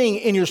beginning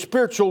in your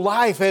spiritual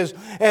life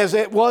as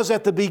it was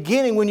at the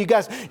beginning when you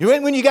got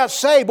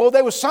saved. Boy,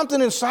 there was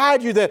something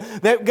inside you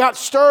that got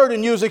stirred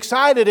and you was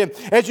excited. And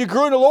as you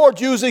grew in the Lord,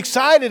 you was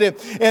excited.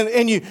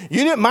 And you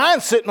didn't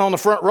mind sitting on the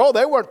front row.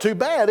 They weren't too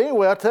bad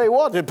anyway. I'll tell you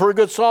what, they're pretty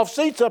good soft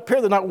seats up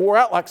here. They're not wore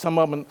out like some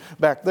of them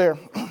back there.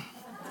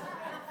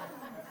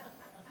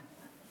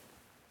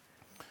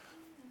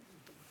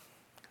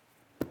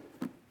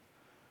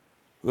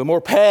 A little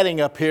more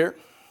padding up here.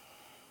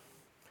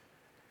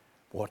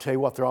 Well, I'll tell you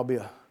what, there'll be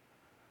a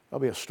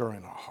stir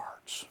in our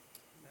hearts.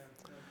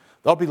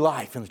 There'll be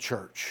life in the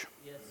church.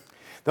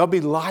 There'll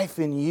be life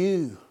in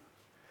you.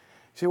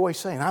 See what he's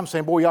saying? I'm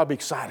saying, boy, y'all be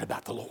excited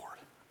about the Lord.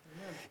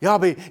 Y'all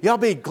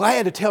be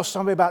glad to tell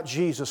somebody about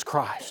Jesus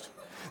Christ.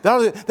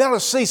 They'll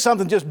see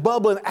something just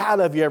bubbling out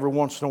of you every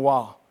once in a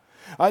while.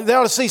 They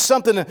ought to see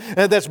something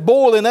that's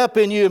boiling up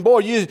in you. And boy,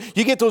 you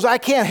get those I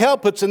can't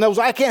help it's. And those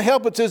I can't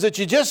help it's is that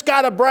you just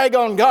got to brag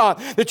on God.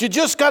 That you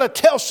just got to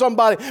tell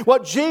somebody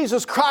what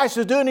Jesus Christ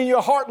is doing in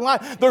your heart and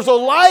life. There's a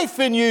life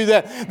in you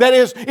that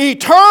is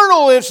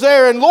eternal. It's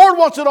there. And Lord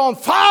wants it on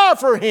fire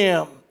for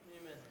Him.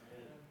 Amen.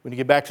 When you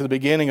get back to the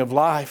beginning of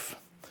life,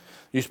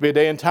 used to be a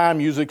day and time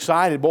you was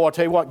excited. Boy, I'll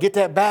tell you what, get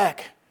that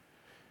back.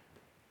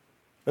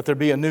 Let there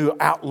be a new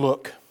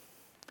outlook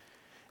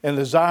and a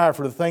desire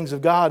for the things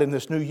of God in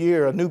this new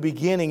year, a new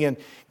beginning and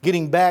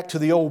getting back to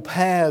the old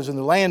paths and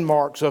the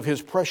landmarks of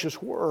His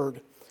precious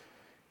Word.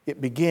 It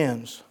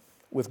begins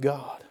with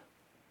God.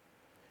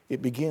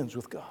 It begins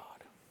with God.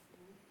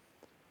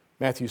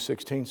 Matthew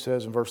 16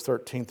 says, in verse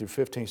 13 through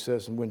 15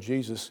 says, and when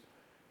Jesus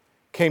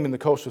came in the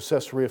coast of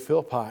Caesarea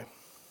Philippi,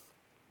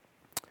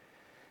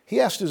 He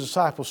asked His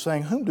disciples,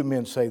 saying, whom do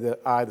men say that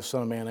I, the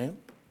Son of Man, am?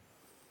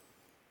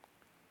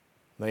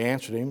 They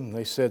answered him, and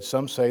they said,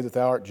 Some say that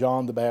thou art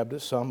John the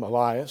Baptist, some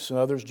Elias, and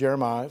others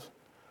Jeremiah,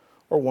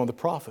 or one of the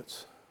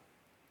prophets.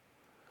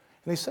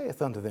 And he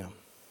saith unto them,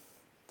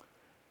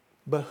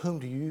 But whom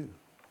do you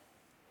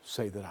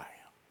say that I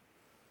am?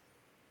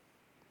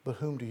 But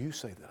whom do you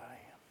say that I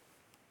am?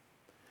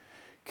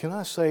 Can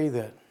I say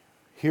that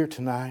here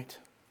tonight,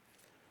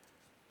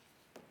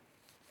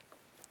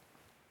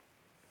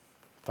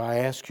 if I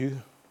ask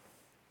you,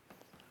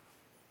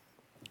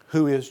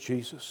 who is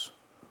Jesus?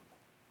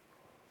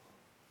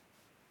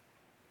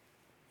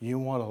 You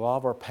know what a lot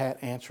of our pat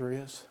answer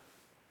is?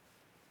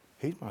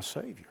 He's my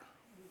Savior.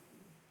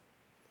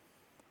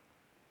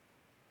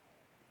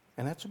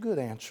 And that's a good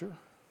answer.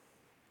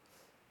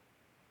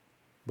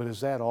 But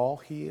is that all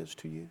He is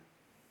to you?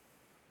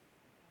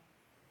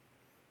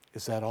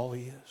 Is that all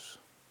He is?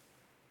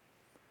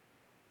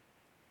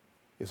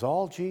 Is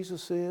all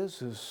Jesus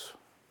is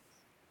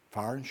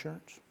fire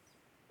insurance?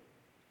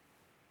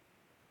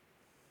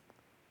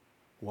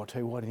 Well, I'll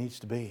tell you what He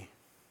needs to be.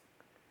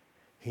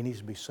 He needs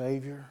to be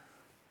Savior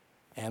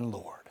and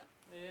Lord.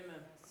 Amen.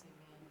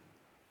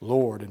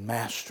 Lord and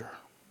Master.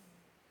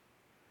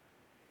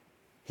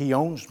 He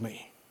owns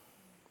me.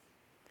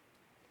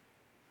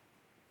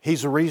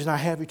 He's the reason I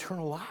have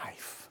eternal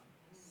life.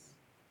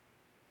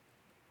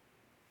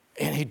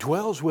 And He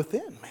dwells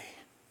within me.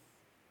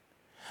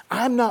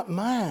 I'm not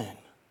mine.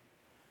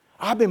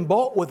 I've been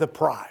bought with a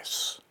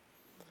price.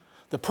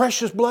 The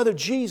precious blood of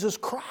Jesus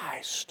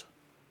Christ.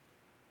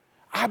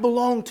 I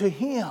belong to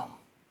Him.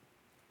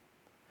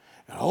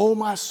 And oh,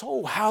 my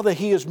soul, how that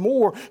He is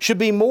should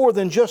be more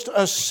than just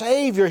a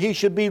Savior. He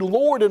should be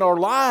Lord in our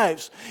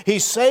lives.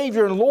 He's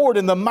Savior and Lord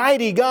and the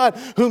mighty God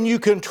whom you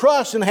can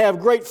trust and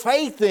have great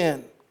faith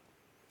in.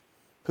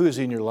 Who is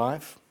in your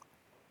life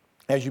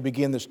as you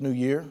begin this new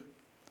year?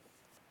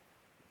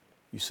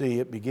 You see,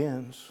 it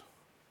begins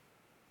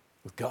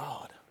with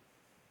God.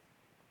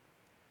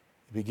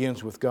 It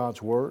begins with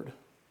God's Word.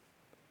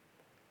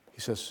 He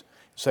says,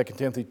 2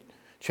 Timothy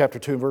chapter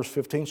 2 and verse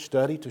 15,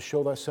 study to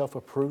show thyself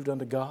approved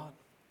unto God,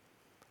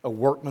 a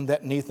workman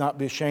that needeth not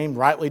be ashamed,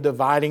 rightly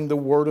dividing the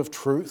word of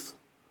truth.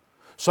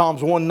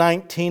 Psalms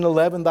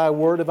 119:11, thy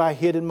word have I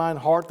hid in mine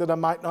heart that I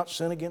might not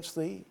sin against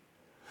thee.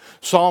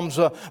 Psalms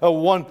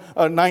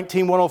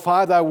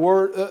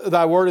 119:105,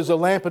 thy word is a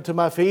lamp unto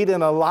my feet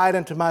and a light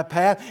unto my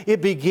path.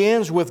 It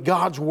begins with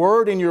God's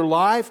Word in your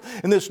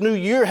life. And this new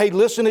year, hey,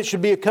 listen, it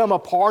should become a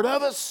part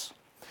of us.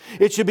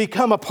 It should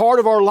become a part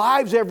of our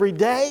lives every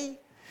day.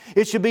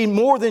 It should be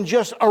more than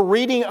just a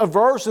reading a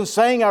verse and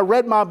saying, I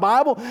read my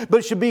Bible, but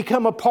it should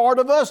become a part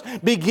of us,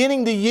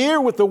 beginning the year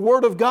with the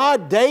Word of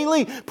God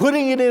daily,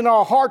 putting it in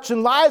our hearts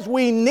and lives.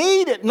 We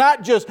need it,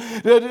 not just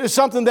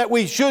something that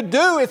we should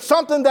do. It's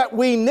something that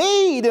we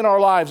need in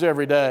our lives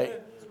every day.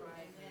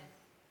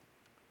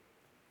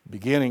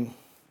 Begins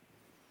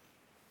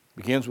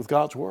with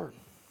God's Word.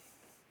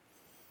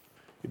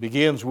 It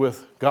begins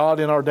with God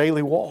in our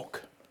daily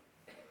walk.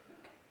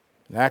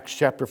 In Acts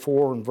chapter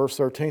 4 and verse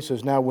 13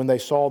 says, Now when they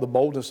saw the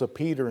boldness of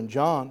Peter and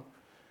John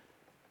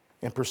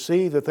and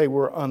perceived that they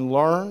were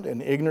unlearned and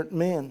ignorant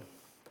men,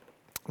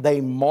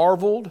 they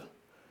marveled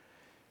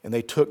and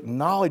they took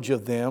knowledge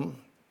of them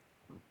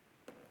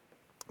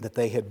that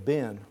they had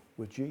been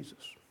with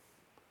Jesus.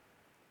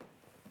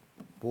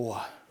 Boy,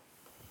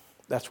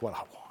 that's what I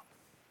want.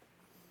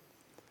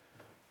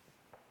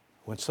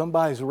 When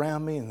somebody's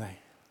around me and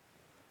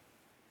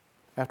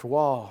after a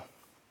while,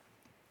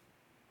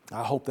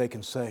 I hope they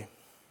can say,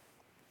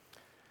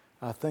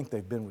 I think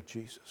they've been with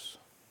Jesus.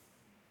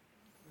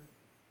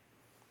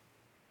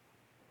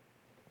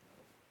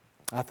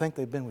 I think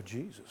they've been with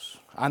Jesus.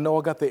 I know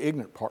I got the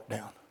ignorant part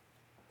down.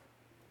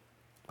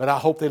 But I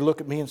hope they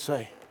look at me and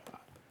say,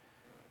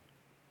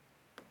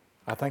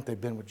 I think they've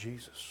been with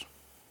Jesus.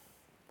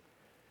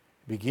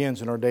 It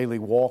begins in our daily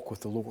walk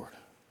with the Lord.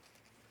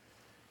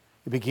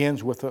 It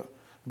begins with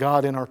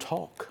God in our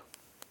talk.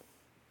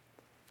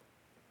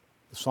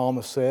 The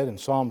psalmist said in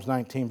Psalms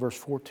 19, verse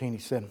 14, he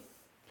said,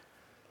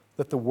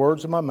 Let the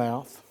words of my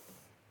mouth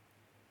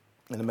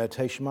and the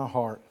meditation of my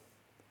heart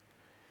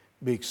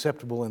be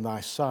acceptable in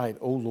thy sight,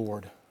 O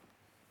Lord,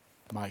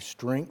 my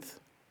strength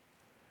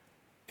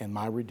and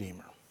my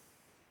Redeemer.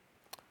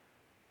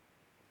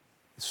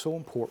 It's so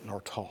important,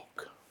 our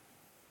talk.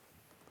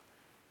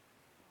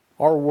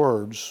 Our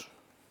words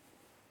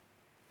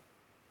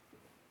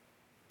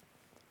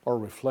are a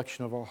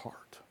reflection of our heart.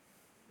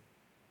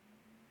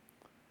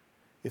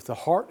 If the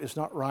heart is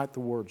not right, the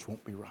words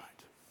won't be right.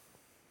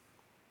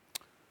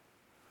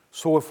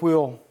 So if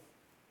we'll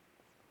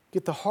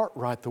get the heart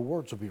right, the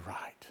words will be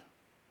right.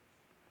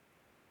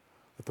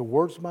 Let the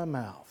words of my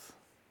mouth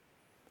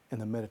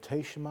and the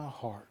meditation of my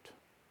heart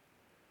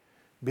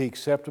be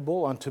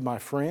acceptable unto my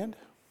friend,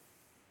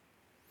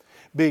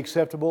 be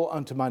acceptable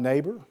unto my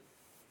neighbor,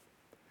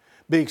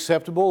 be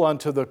acceptable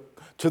unto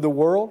the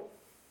world,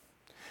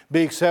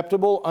 be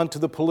acceptable unto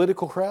the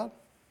political crowd,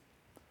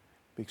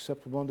 be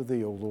acceptable unto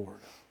thee, O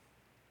Lord.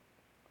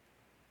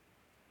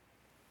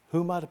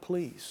 Who am I to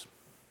please?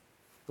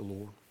 The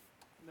Lord.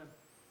 Amen.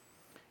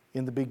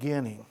 In the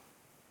beginning,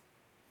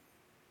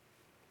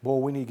 Boy,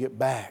 we need to get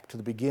back to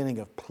the beginning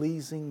of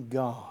pleasing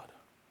God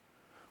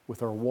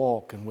with our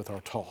walk and with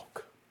our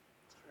talk.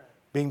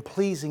 Being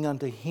pleasing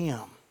unto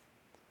Him.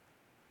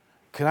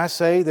 Can I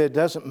say that it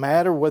doesn't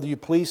matter whether you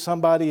please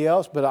somebody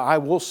else, but I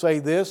will say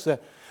this,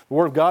 that the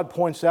Word of God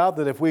points out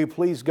that if we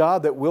please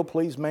God, that we'll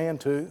please man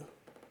too.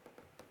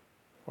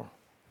 Or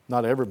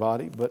not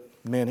everybody, but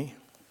many.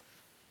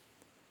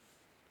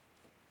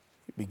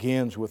 It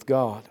begins with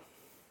God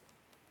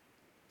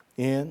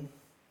in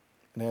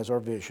and as our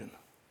vision.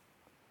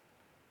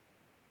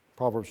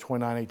 Proverbs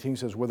 29:18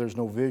 says, where there's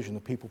no vision,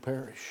 the people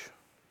perish.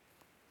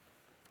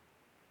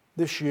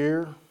 This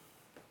year,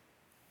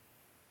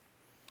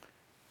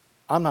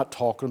 I'm not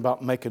talking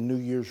about making New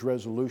Year's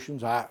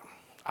resolutions. I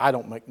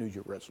don't make New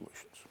Year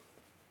resolutions.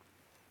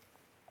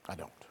 I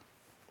don't.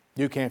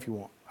 You can if you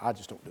want. I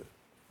just don't do it.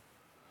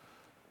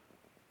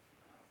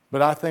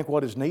 But I think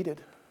what is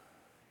needed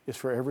is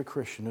for every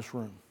Christian in this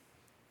room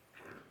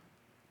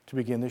to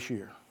begin this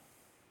year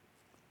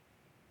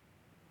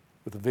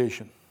with a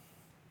vision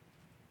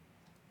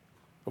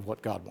of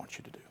what God wants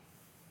you to do,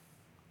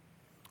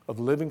 of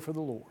living for the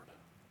Lord,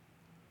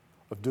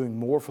 of doing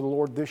more for the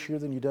Lord this year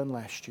than you done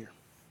last year,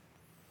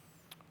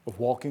 of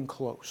walking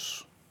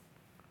close.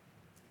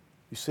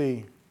 You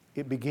see,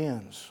 it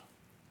begins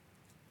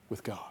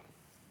with God.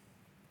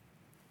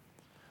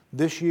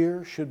 This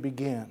year should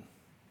begin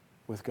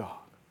with God.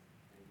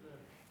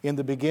 In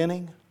the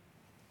beginning,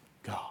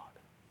 God.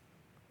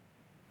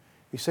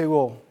 You say,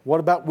 well, what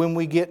about when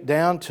we get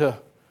down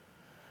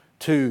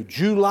to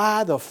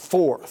July the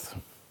 4th?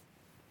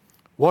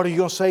 What are you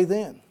going to say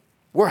then?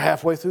 We're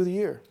halfway through the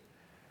year.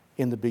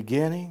 In the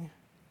beginning,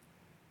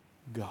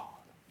 God.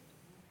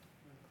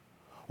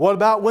 What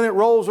about when it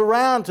rolls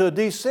around to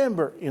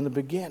December? In the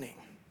beginning,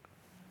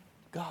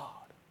 God.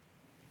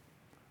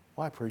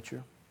 Why,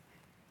 preacher?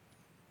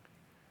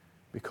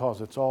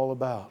 Because it's all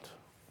about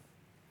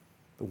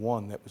the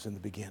one that was in the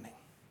beginning.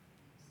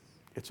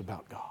 It's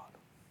about God.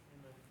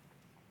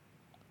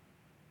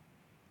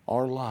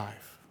 Our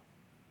life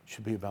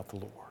should be about the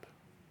Lord.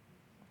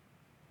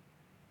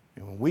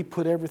 And when we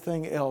put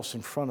everything else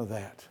in front of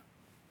that,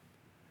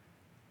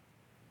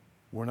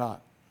 we're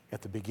not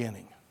at the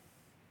beginning.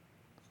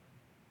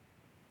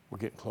 We're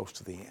getting close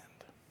to the end.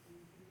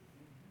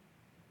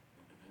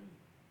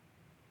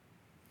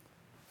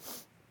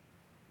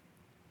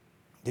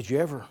 Did you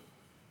ever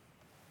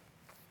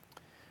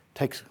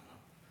take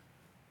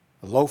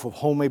a loaf of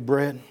homemade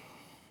bread,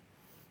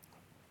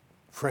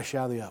 fresh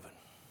out of the oven,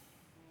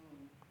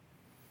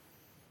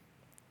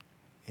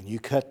 and you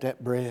cut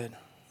that bread,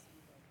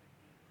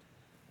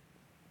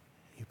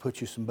 you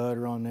put you some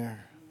butter on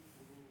there,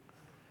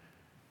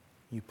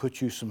 you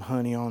put you some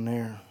honey on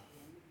there,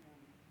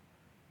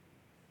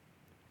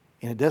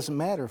 and it doesn't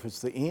matter if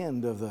it's the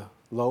end of the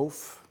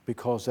loaf,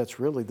 because that's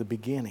really the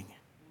beginning.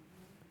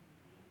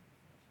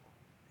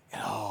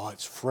 And oh,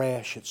 it's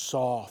fresh, it's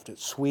soft,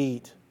 it's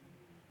sweet.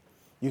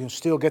 You can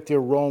still get the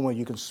aroma,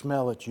 you can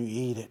smell it, you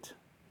eat it.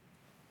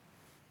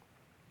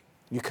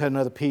 You cut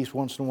another piece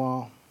once in a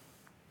while.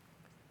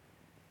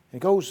 It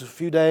goes a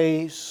few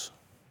days,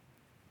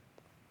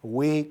 a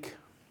week,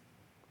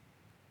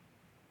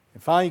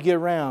 and finally you get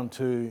around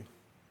to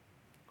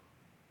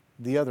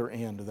the other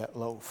end of that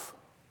loaf.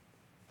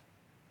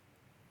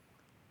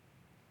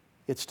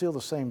 It's still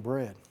the same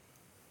bread.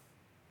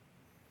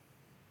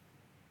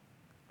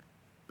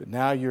 But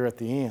now you're at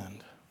the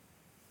end.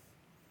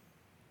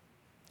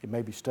 It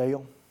may be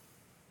stale.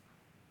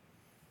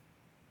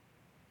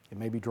 It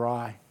may be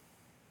dry.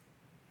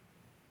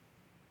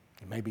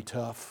 It may be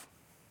tough.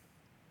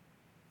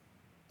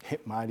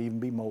 It might even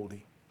be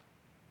moldy.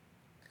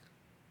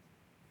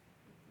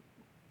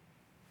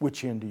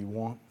 Which end do you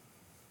want?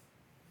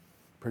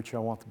 Preacher, I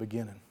want the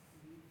beginning.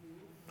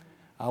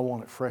 I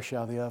want it fresh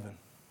out of the oven.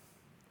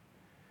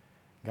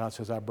 God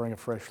says, I bring a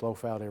fresh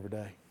loaf out every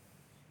day.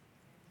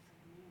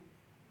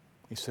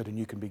 He said, and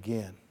you can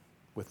begin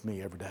with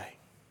me every day.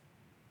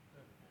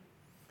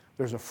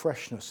 There's a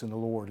freshness in the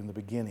Lord in the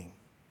beginning.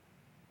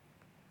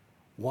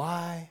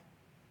 Why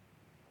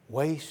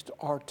waste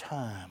our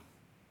time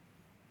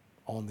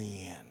on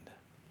the end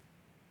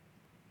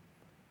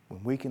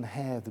when we can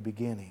have the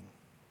beginning,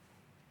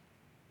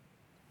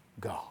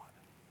 God?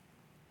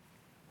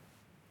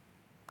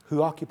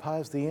 Who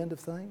occupies the end of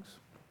things?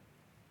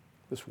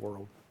 This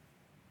world.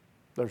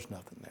 There's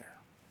nothing there.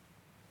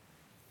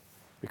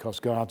 Because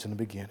God's in the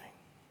beginning.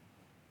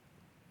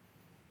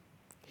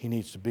 He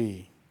needs to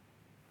be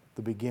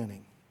the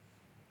beginning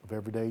of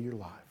every day of your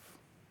life.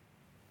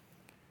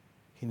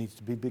 He needs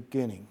to be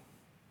beginning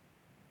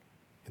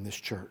in this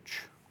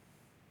church.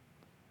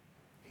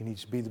 He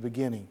needs to be the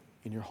beginning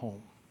in your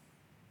home.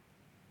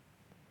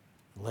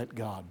 Let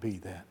God be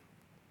that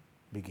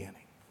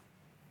beginning.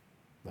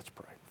 Let's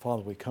pray.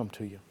 Father, we come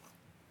to you.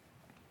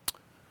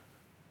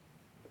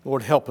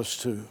 Lord, help us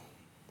to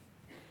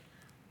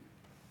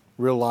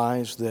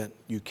realize that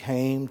you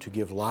came to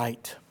give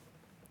light.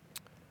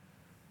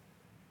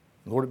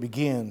 Lord, it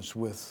begins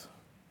with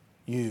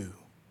you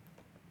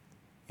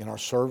in our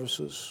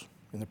services,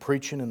 in the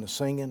preaching and the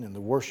singing and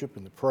the worship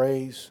and the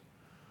praise.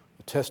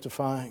 the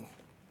testifying,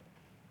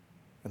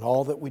 and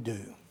all that we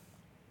do.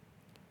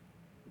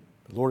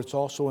 But Lord, it's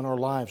also in our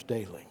lives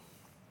daily.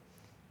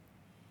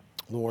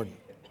 Lord,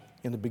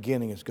 in the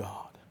beginning is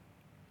God.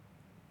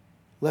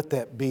 Let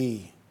that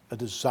be a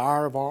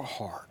desire of our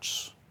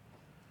hearts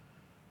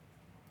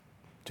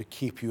to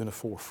keep you in the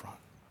forefront.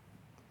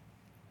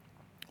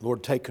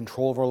 Lord, take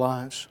control of our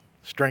lives,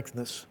 strengthen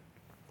us,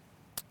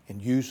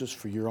 and use us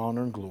for your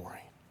honor and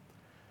glory.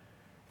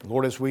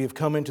 Lord, as we have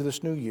come into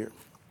this new year,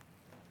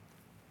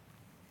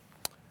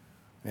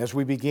 as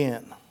we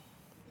begin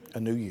a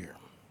new year,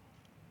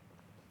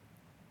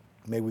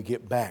 may we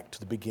get back to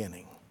the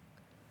beginning.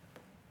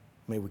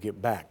 May we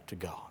get back to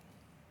God.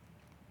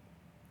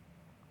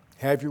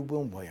 Have your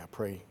will and way, I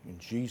pray, in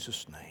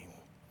Jesus' name.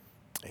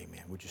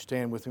 Amen. Would you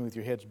stand with me with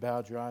your heads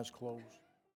bowed, your eyes closed?